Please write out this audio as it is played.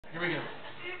Here we go. I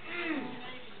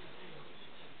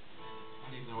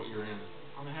don't even know what you're in.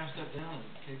 On the half step down and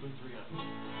K-boot 3 up.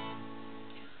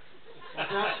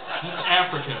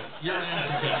 Africa. You're in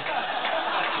Africa.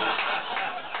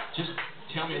 Just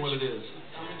tell me what it is.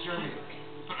 I'm in Germany.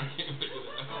 I can't figure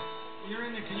that out. You're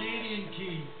in the Canadian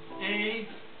key. A.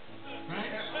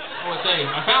 Right? Oh, it's A.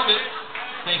 I found it.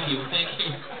 Thank you. Thank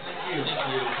you. Thank you.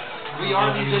 Thank you. We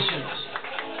are musicians.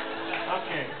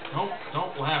 Okay.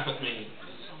 Don't laugh at me.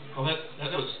 Well,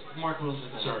 that was Mark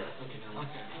Wilson. sorry. Okay, never mind.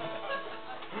 Okay.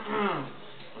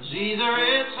 She's a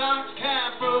Red Sox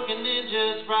cap, broken in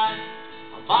just right.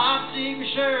 A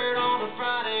five-secret shirt on a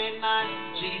Friday night.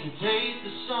 She's a taste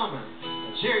of summer,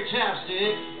 a cherry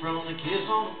chapstick from the kiss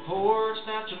on the porch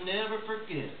that you'll never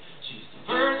forget. She's the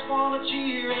first one to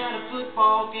cheer at a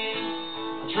football game.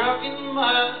 A truck in the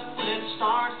mud when it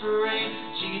starts to rain.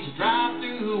 She's a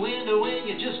drive-through window when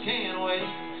you just can't wait.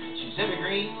 She's every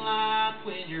green light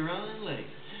when you're running late.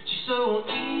 She's so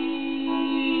easy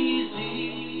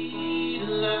to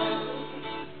love.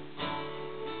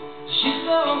 She's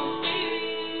so easy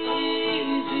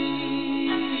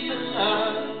to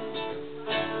love.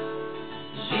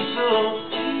 She's so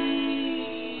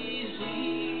easy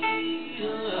to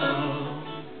love.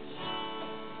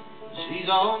 She's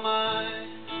all mine.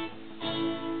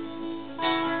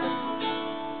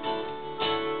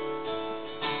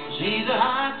 She's a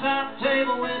high-top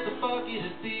table with a bucket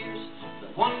of beers. The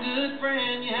one good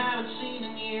friend you haven't seen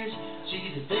in years.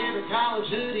 She's a favorite college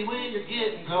hoodie when you're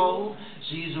getting cold.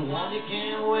 She's the one you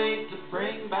can't wait to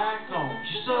bring back home.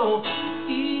 She's so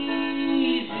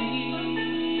easy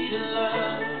to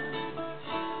love.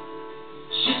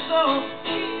 She's so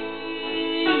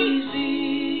easy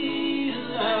to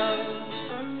love.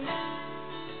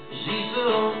 She's so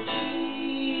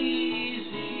easy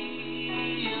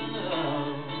to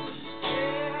love.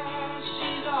 Yeah,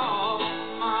 she's all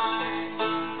mine.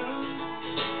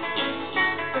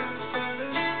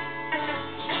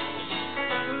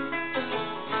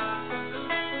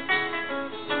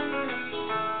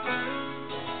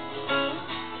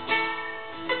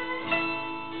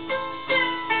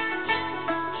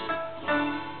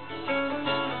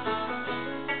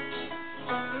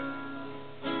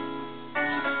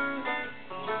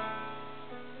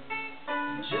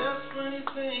 Just when you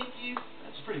think you...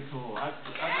 That's pretty cool. I've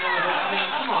never heard... I mean,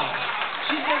 come on.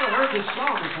 She's never heard this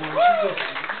song before. She goes...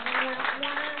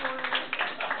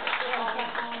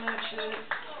 on that shit.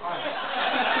 All right.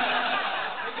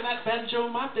 Making that banjo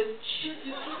my bitch.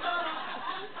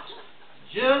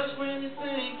 Just when you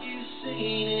think you've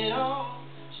seen it all,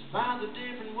 she finds a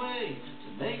different way to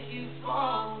make you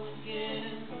fall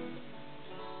again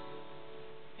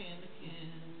and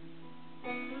again.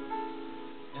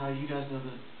 Now, you guys know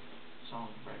the song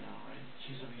right now, right?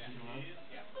 She's so easy to love.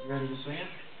 You ready to sing it?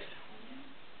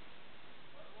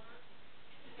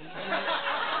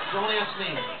 Don't ask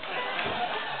me.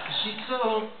 She's so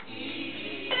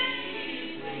easy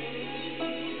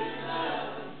to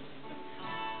love.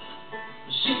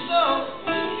 She's so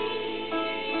easy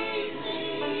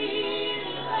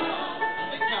to love.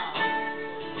 Big time.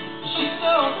 She's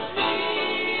so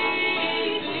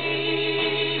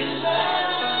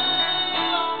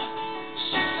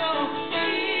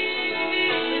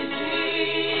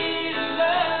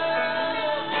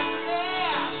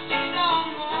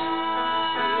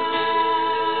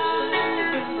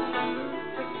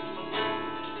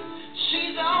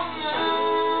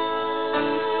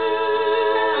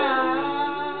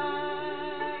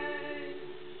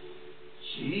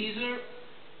she's a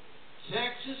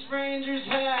Texas Rangers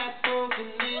hat broken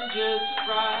in just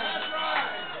right.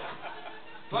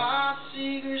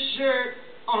 Five-secret shirt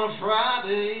on a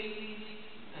Friday